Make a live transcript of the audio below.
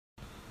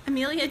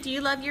Amelia, do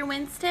you love your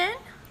Winston?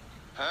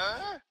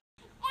 Huh?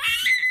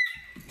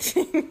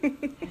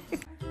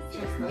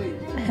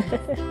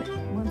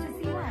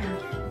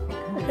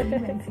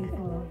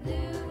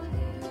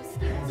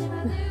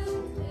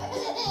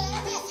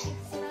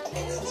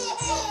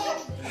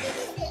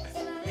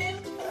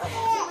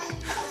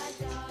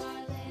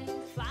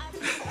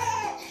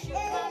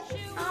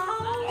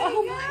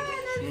 Oh my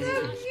God, that's so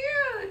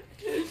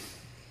cute!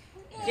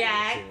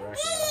 Jack.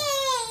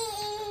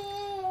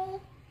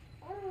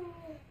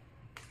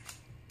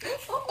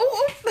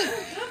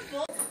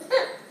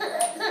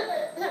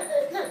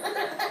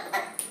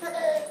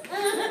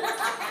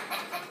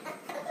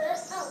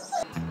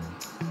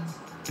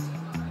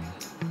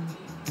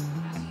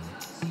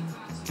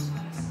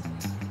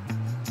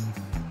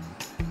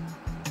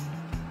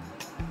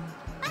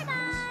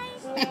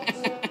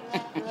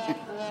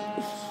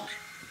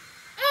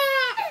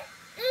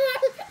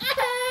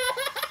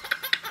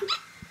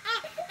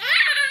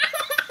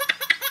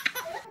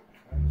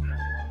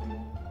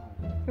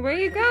 Where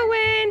you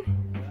going?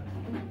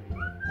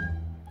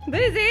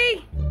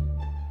 Lizzie!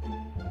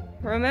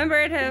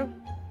 Remember to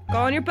go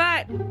on your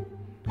butt.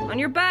 On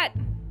your butt.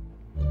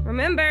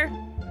 Remember,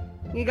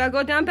 you gotta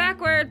go down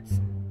backwards.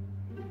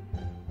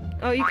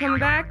 Oh, you coming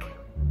back?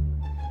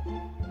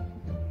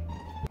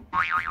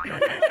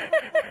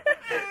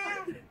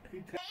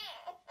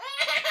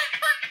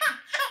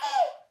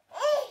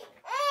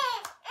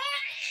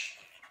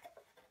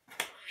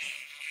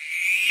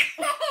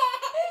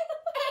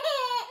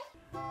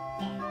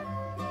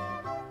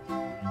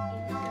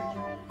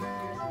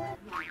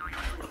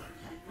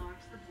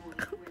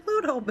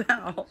 Pluto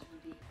Bell.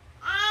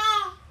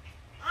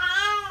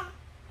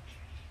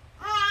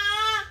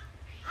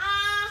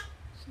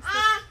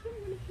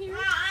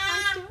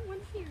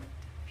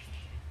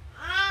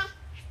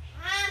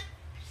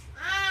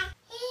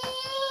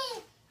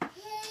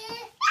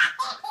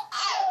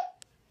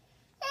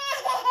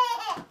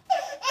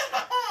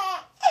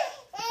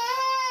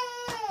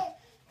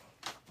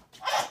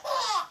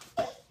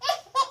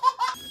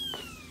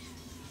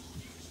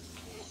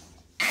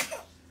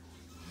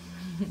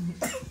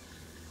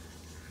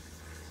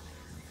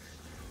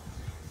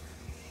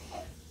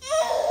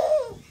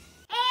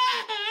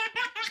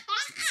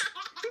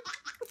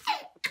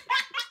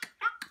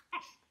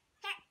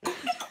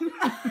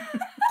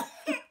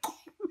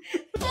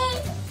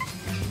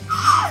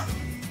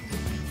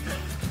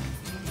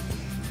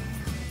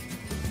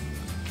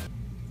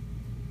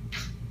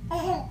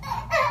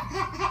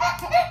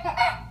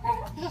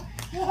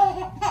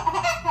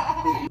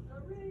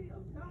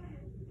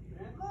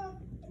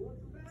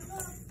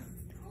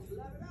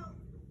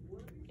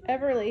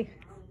 Everly.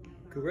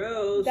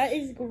 Gross. That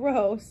is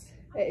gross.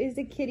 That is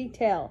a kitty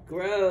tail.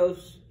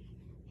 Gross.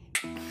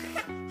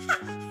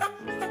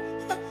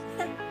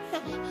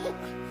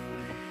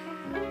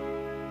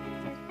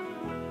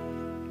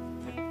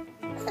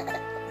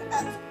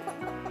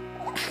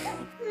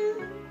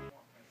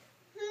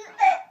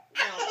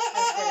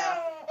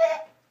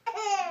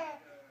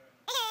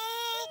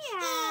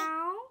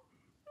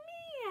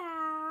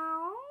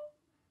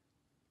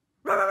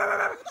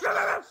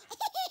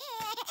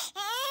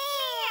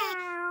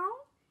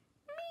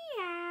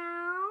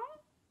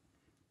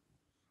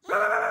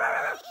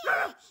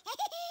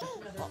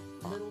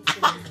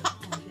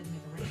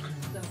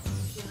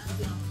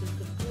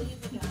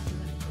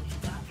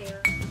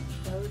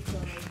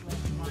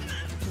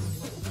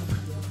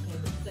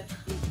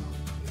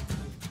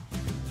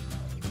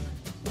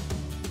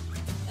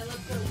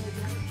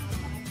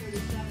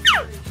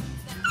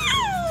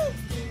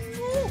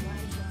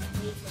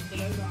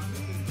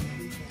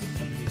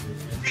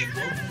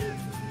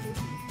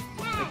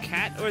 The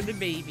cat or the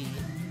baby?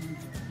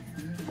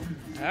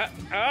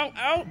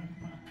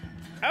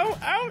 Oh.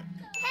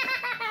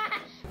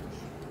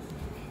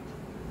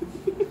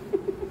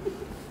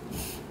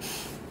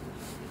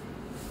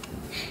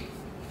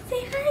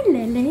 Say hi,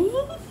 Lily.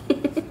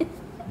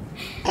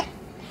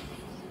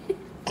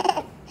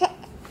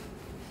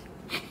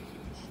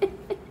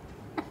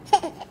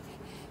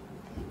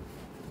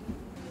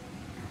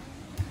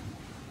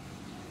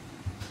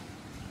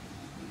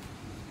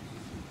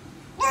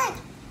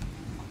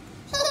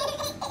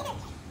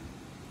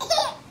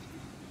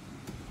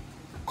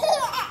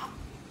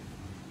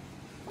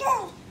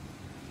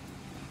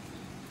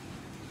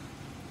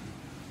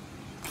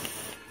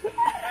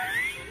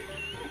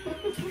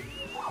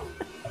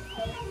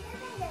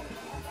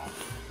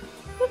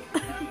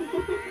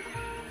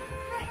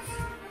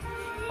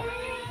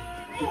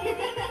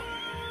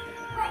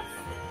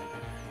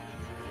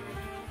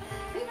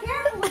 Be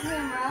careful with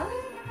him, Riley.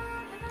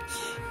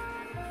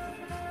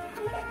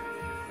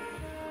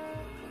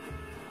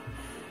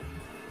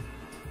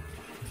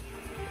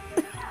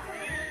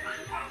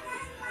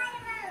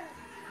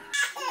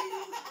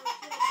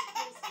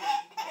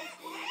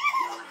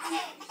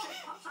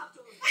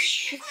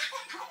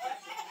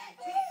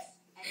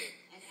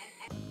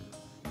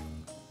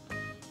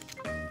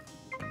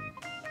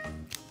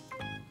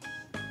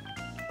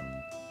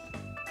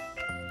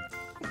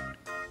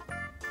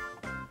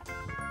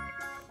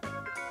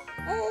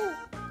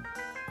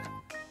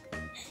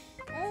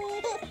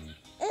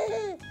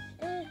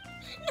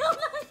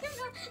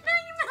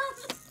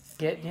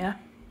 Get ya?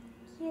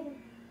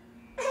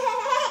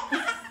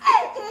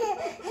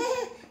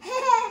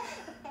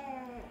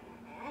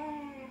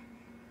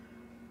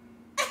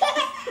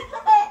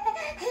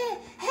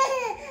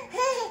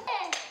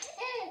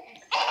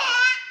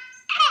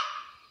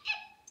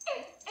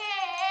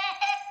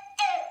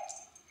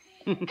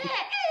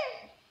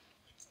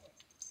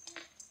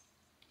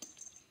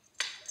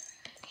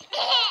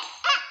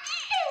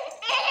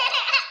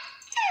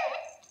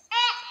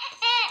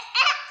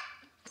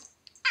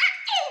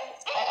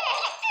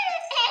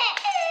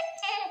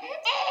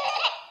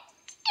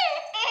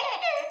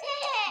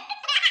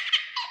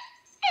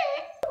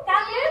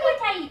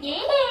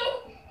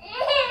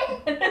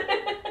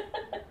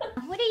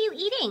 What are you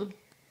eating?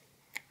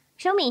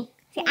 Show me.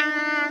 Say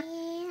ah.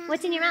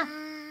 What's in your mouth?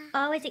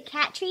 Oh, is it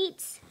cat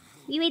treats?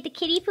 You ate the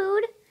kitty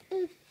food?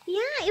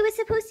 Yeah, it was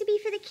supposed to be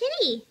for the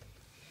kitty.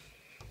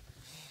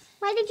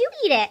 Why did you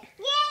eat it?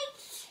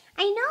 Yes.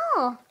 I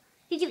know.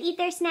 Did you eat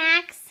their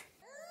snacks?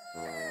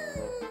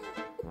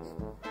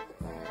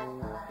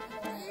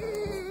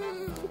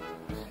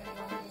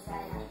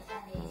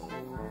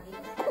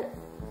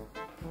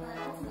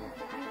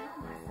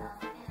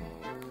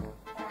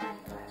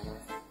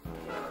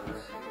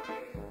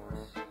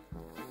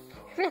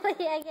 Really?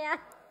 Yeah.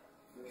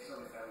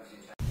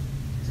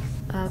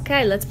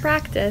 Okay, let's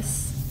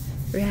practice.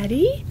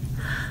 Ready?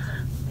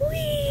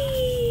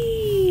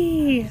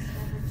 Whee!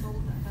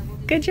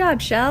 Good job,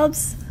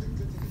 Shelbs.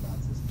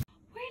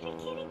 Where did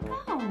Kitty go?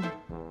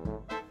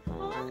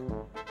 Huh?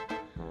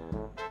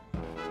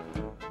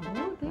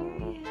 Oh, there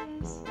he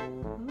is.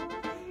 Oh,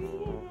 there he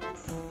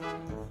is.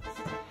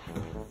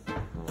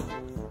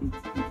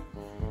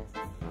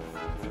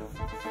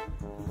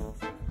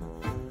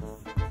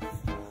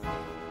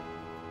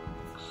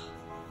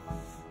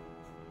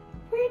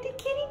 Where did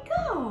Kitty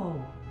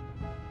go?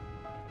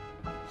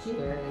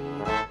 Sherry.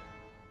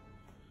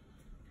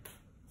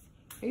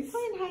 Are you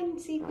playing hide and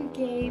seek with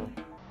Gabe?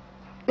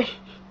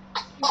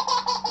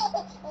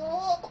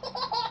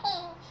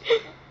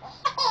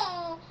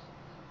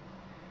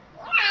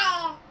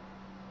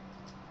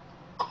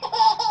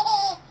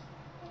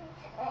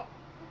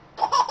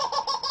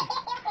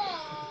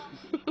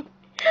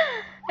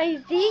 I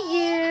see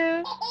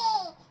you.